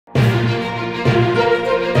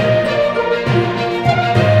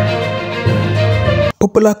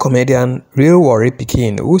Popular comedian Real Warri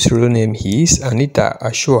Pikin, whose real name is Anita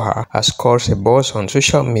Ashoha, has caused a buzz on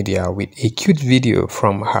social media with a cute video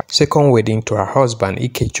from her second wedding to her husband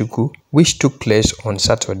Ikechukwu, which took place on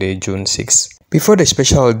Saturday, June 6. Before the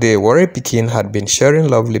special day, Warri Pikin had been sharing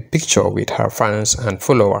lovely pictures with her fans and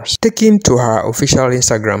followers. Taken to her official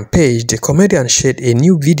Instagram page, the comedian shared a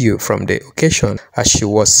new video from the occasion as she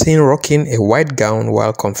was seen rocking a white gown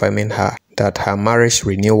while confirming that her marriage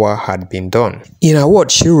renewal had been done. In her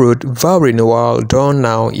words, she wrote, "Vow renewal done,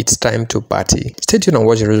 now it's time to party." Stay tuned and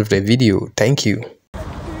watch the rest of the video. Thank you.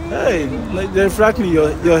 Hey, like they frankly,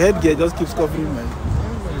 your headgear just keeps covering me.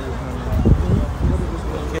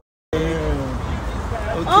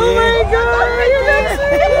 Oh my God! You look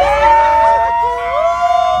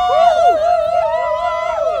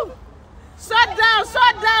so shut down!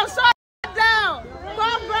 Shut down! Shut down!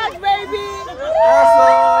 Congrats, baby!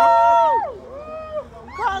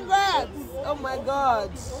 Congrats! Oh my God!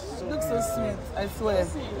 She looks so sweet, I swear.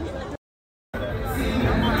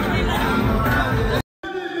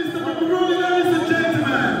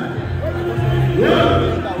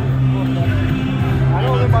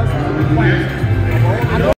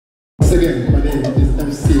 Once again, my name is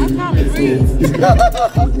MC.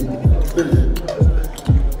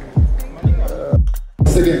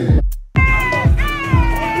 Once again.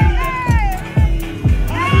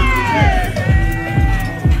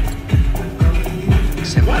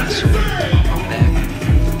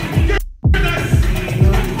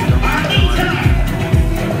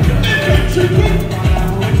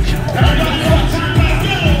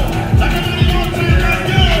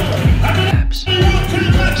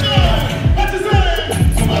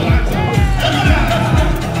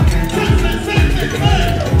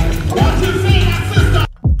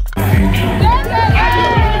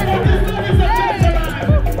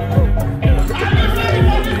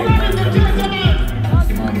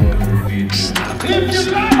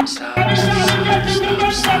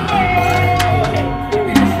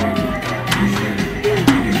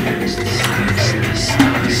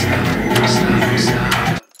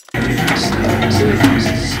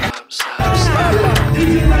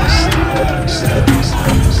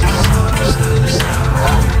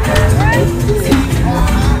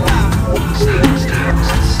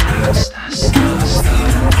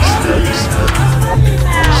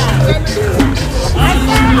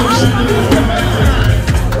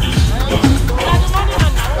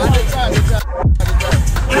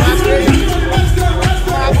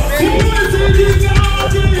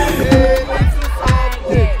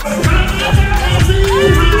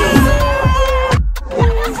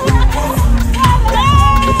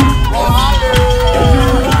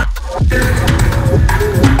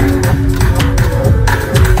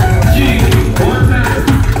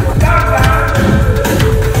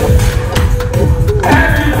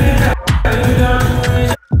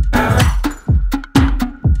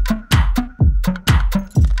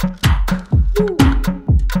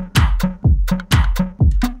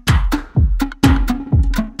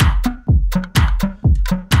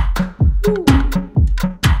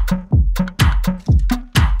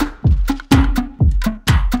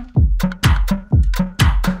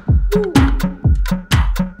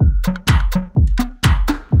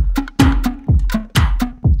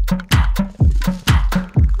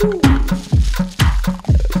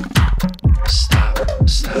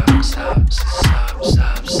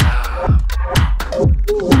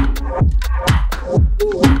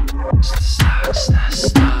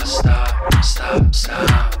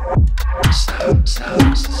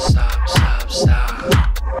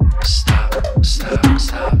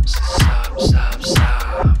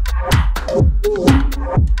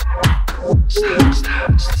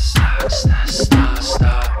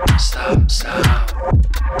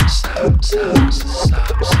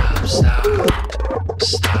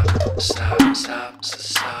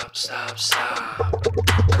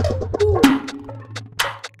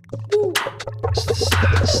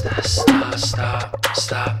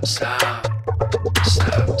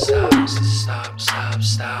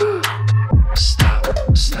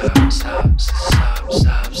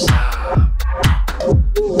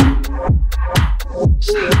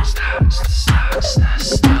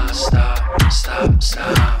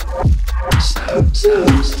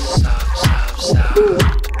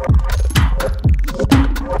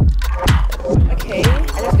 Okay,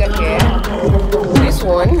 I just got here. This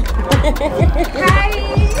one. Hi.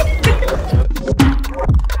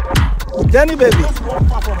 Danny baby.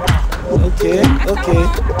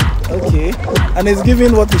 Okay. And he's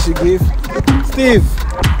giving what he should give. Steve.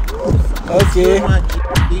 Okay.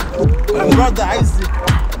 Brother Isaac.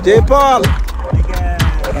 J. Paul.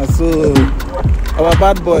 So, Our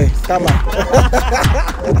bad boy, Tama.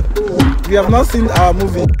 If you have not seen our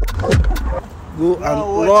movie, go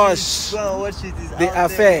and watch. The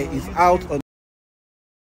Affair is out on